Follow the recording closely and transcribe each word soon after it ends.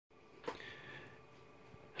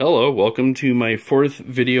Hello, welcome to my fourth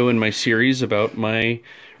video in my series about my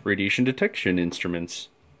radiation detection instruments.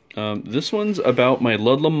 This one's about my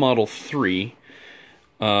Ludlum Model 3.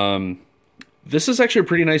 This is actually a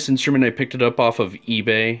pretty nice instrument. I picked it up off of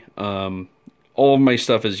eBay. All of my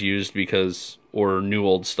stuff is used because, or new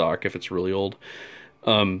old stock if it's really old,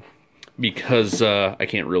 because I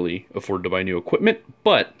can't really afford to buy new equipment.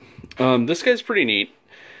 But this guy's pretty neat.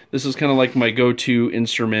 This is kind of like my go-to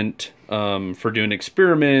instrument for doing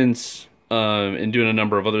experiments and doing a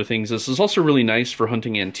number of other things. This is also really nice for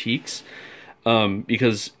hunting antiques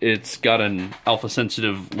because it's got an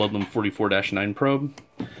alpha-sensitive Ludlum 44-9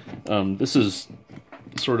 probe. This is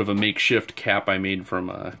sort of a makeshift cap I made from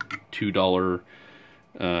a $2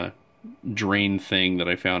 drain thing that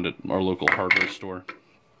I found at our local hardware store.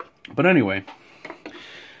 But anyway,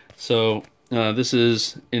 so this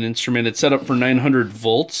is an instrument. It's set up for 900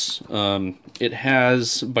 volts. It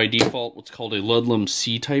has, by default, what's called a Ludlum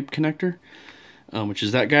C-type connector, which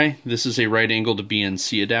is that guy. This is a right-angle to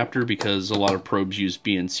BNC adapter because a lot of probes use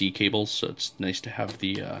BNC cables, so it's nice to have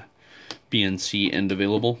the BNC end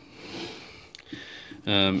available.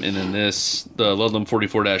 And then this, the Ludlum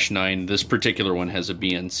 44-9, this particular one has a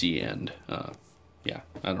BNC end. Yeah,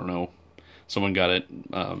 I don't know. Someone got it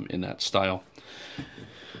in that style.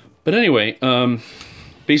 But anyway,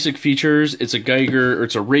 basic features, it's a Geiger, or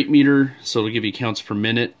it's a ratemeter, so it'll give you counts per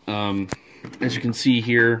minute. As you can see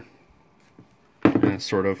here,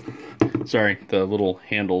 sort of, sorry, the little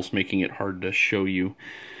handle's making it hard to show you.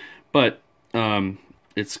 But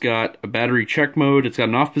it's got a battery check mode, it's got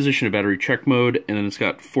an off position, a battery check mode, and then it's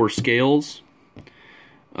got 4 scales.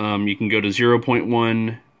 You can go to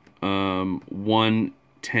 0.1, 1,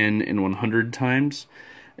 10, and 100 times.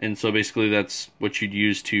 And so basically that's what you'd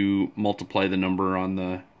use to multiply the number on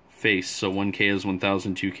the face. So 1K is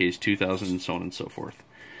 1,000, 2K is 2,000, and so on and so forth.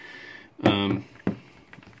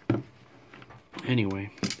 Anyway,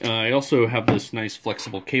 I also have this nice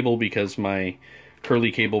flexible cable because my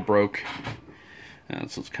curly cable broke.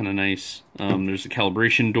 So it's kind of nice. There's a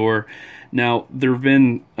calibration door. Now, there have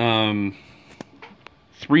been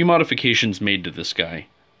 3 modifications made to this guy.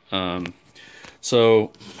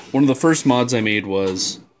 So one of the first mods I made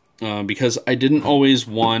was because I didn't always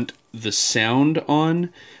want the sound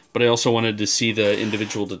on, but I also wanted to see the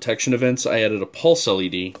individual detection events, I added a pulse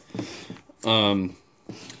LED.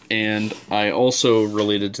 And I also,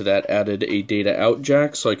 related to that, added a data out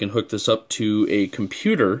jack so I can hook this up to a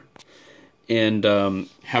computer and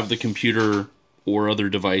have the computer or other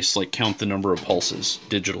device like count the number of pulses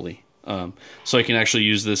digitally. So I can actually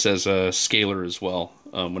use this as a scaler as well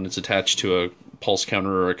when it's attached to a pulse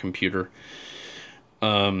counter or a computer.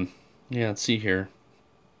 Yeah, let's see here.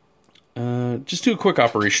 Just do a quick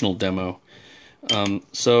operational demo.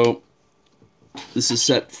 So this is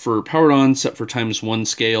set for powered on, set for ×1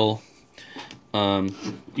 scale.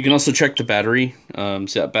 You can also check the battery,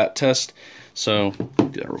 see that bat test. So do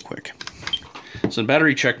that real quick. So in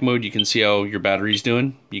battery check mode, you can see how your battery's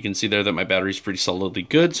doing. You can see there that my battery's pretty solidly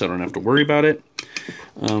good, so I don't have to worry about it.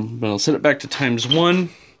 But I'll set it back to ×1.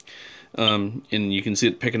 And you can see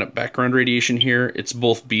it picking up background radiation here. It's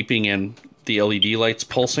both beeping and the LED lights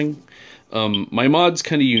pulsing. My mod's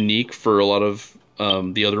kind of unique for a lot of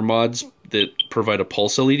the other mods that provide a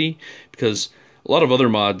pulse LED, because a lot of other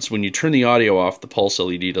mods, when you turn the audio off, the pulse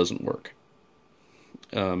LED doesn't work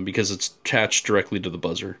because it's attached directly to the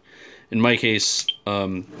buzzer. In my case,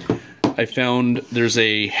 I found there's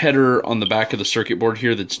a header on the back of the circuit board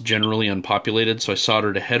here that's generally unpopulated, so I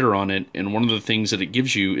soldered a header on it, and one of the things that it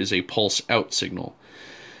gives you is a pulse out signal.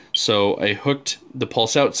 So I hooked the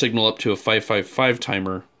pulse out signal up to a 555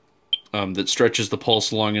 timer that stretches the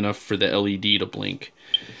pulse long enough for the LED to blink.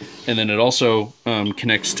 And then it also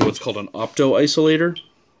connects to what's called an opto isolator.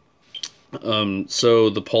 So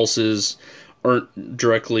the pulses aren't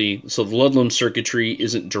directly, so the Ludlum circuitry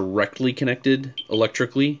isn't directly connected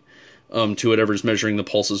electrically to whatever's measuring the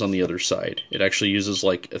pulses on the other side. It actually uses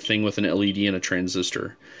like a thing with an LED and a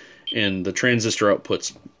transistor, and the transistor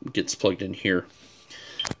output gets plugged in here.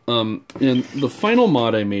 And the final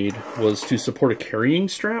mod I made was to support a carrying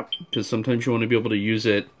strap, because sometimes you want to be able to use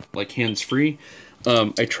it like hands-free.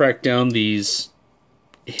 I tracked down these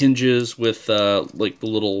hinges with like the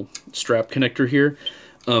little strap connector here.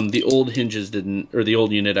 The old hinges didn't, or the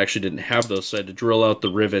old unit actually didn't have those, so I had to drill out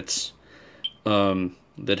the rivets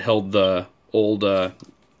that held the old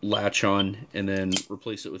latch on, and then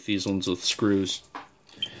replace it with these ones with screws.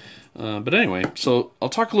 But anyway, so I'll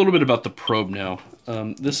talk a little bit about the probe now.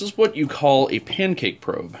 This is what you call a pancake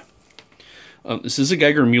probe. This is a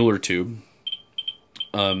Geiger Mueller tube.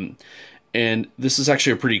 And this is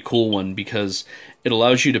actually a pretty cool one because it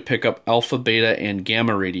allows you to pick up alpha, beta, and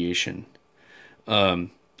gamma radiation.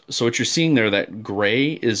 So what you're seeing there, that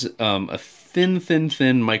gray, is a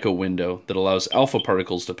thin mica window that allows alpha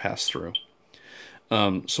particles to pass through.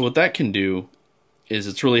 So what that can do is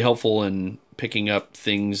it's really helpful in picking up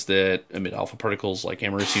things that emit alpha particles like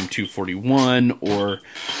americium-241 or,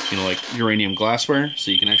 you know, like uranium glassware.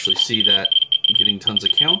 So you can actually see that getting tons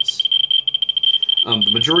of counts.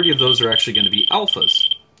 The majority of those are actually going to be alphas.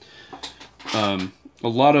 A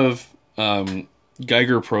lot of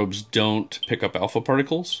Geiger probes don't pick up alpha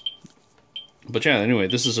particles. But yeah, anyway,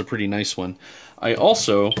 this is a pretty nice one. I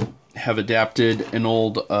also have adapted an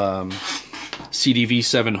old CDV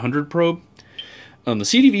 700 probe. The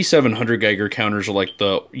CDV 700 Geiger counters are like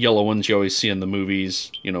the yellow ones you always see in the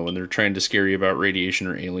movies, you know, when they're trying to scare you about radiation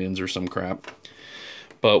or aliens or some crap.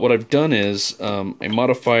 But what I've done is I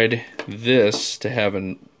modified this to have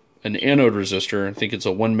an anode resistor. I think it's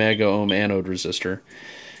a 1 mega ohm anode resistor.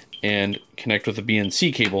 And connect with a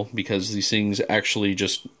BNC cable because these things actually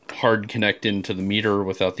just hard connect into the meter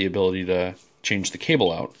without the ability to change the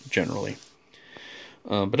cable out generally.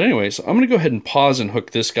 But anyways, I'm going to go ahead and pause and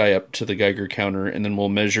hook this guy up to the Geiger counter, and then we'll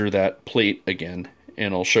measure that plate again,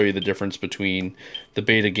 and I'll show you the difference between the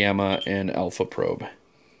beta, gamma, and alpha probe.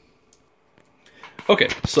 Okay,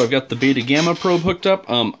 so I've got the beta gamma probe hooked up.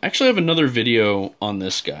 I actually have another video on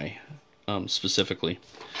this guy specifically.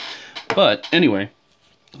 But anyway,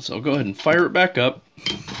 so I'll go ahead and fire it back up.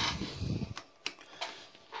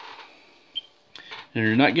 And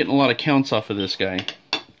you're not getting a lot of counts off of this guy.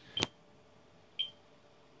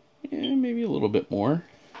 Yeah, maybe a little bit more.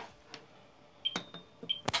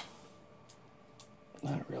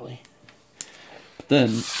 Not really. Then,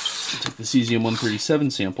 I'll take the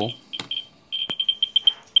cesium-137 sample.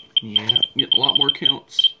 Yeah, get a lot more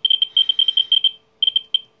counts.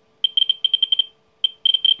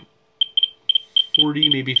 40,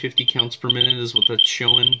 maybe 50 counts per minute is what that's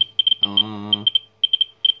showing. Oh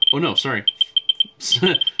no, sorry.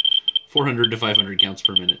 400 to 500 counts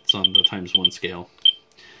per minute. It's on the ×1 scale.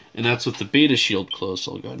 And that's with the beta shield closed,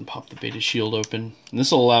 so I'll go ahead and pop the beta shield open. And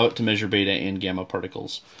this will allow it to measure beta and gamma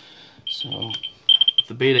particles. So, with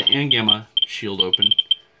the beta and gamma shield open,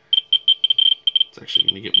 it's actually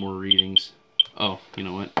going to get more readings. Oh, you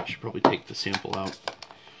know what? I should probably take the sample out.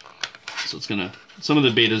 So it's going to... Some of the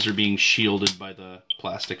betas are being shielded by the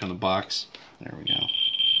plastic on the box. There we go.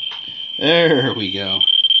 There we go.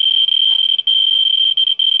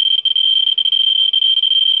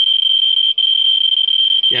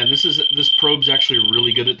 Yeah, this probe's actually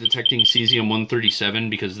really good at detecting cesium-137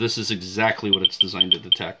 because this is exactly what it's designed to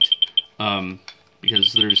detect.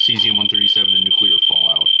 Because there's cesium-137 in nuclear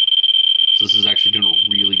fallout. So this is actually doing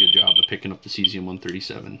a really good job of picking up the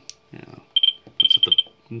cesium-137. Yeah, that's with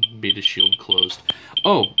the beta shield closed.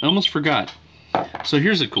 Oh, I almost forgot. So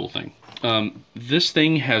here's a cool thing. This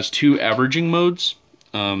thing has two averaging modes,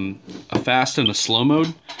 a fast and a slow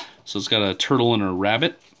mode. So it's got a turtle and a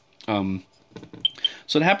rabbit.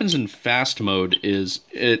 So what happens in fast mode is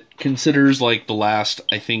it considers like the last,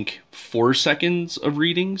 I think, 4 seconds of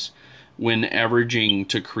readings when averaging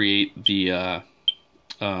to create the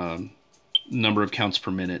number of counts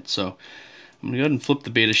per minute. So I'm going to go ahead and flip the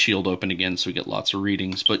beta shield open again so we get lots of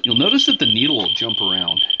readings. But you'll notice that the needle will jump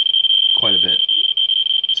around quite a bit.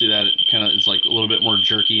 See that? It's like a little bit more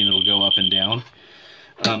jerky and it'll go up and down.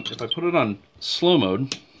 If I put it on slow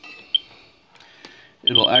mode,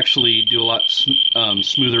 it'll actually do a lot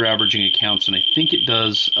smoother averaging of counts, and I think it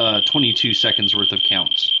does 22 seconds worth of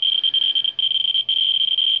counts.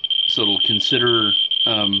 So it'll consider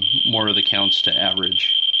more of the counts to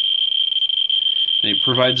average. And it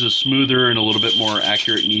provides a smoother and a little bit more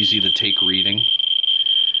accurate and easy to take reading.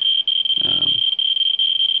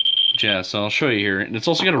 Yeah, so I'll show you here. And it's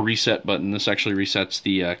also got a reset button. This actually resets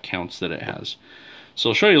the counts that it has. So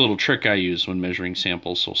I'll show you a little trick I use when measuring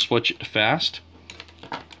samples. So I'll switch it to fast.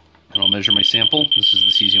 And I'll measure my sample. This is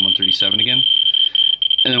the cesium-137 again.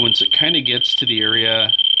 And then once it kind of gets to the area,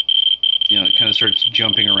 you know, it kind of starts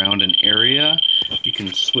jumping around an area, you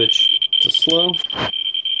can switch to slow.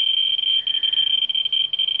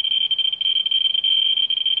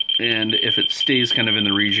 And if it stays kind of in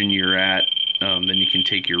the region you're at, then you can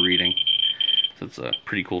take your reading. So it's a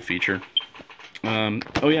pretty cool feature.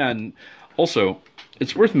 Oh yeah, and also,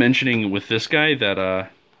 it's worth mentioning with this guy that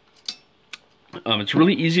it's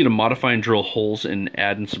really easy to modify and drill holes and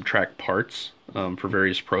add and subtract parts for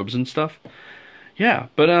various probes and stuff. Yeah,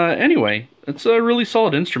 but anyway, it's a really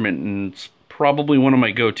solid instrument, and it's probably one of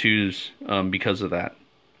my go-tos because of that.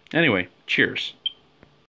 Anyway, cheers.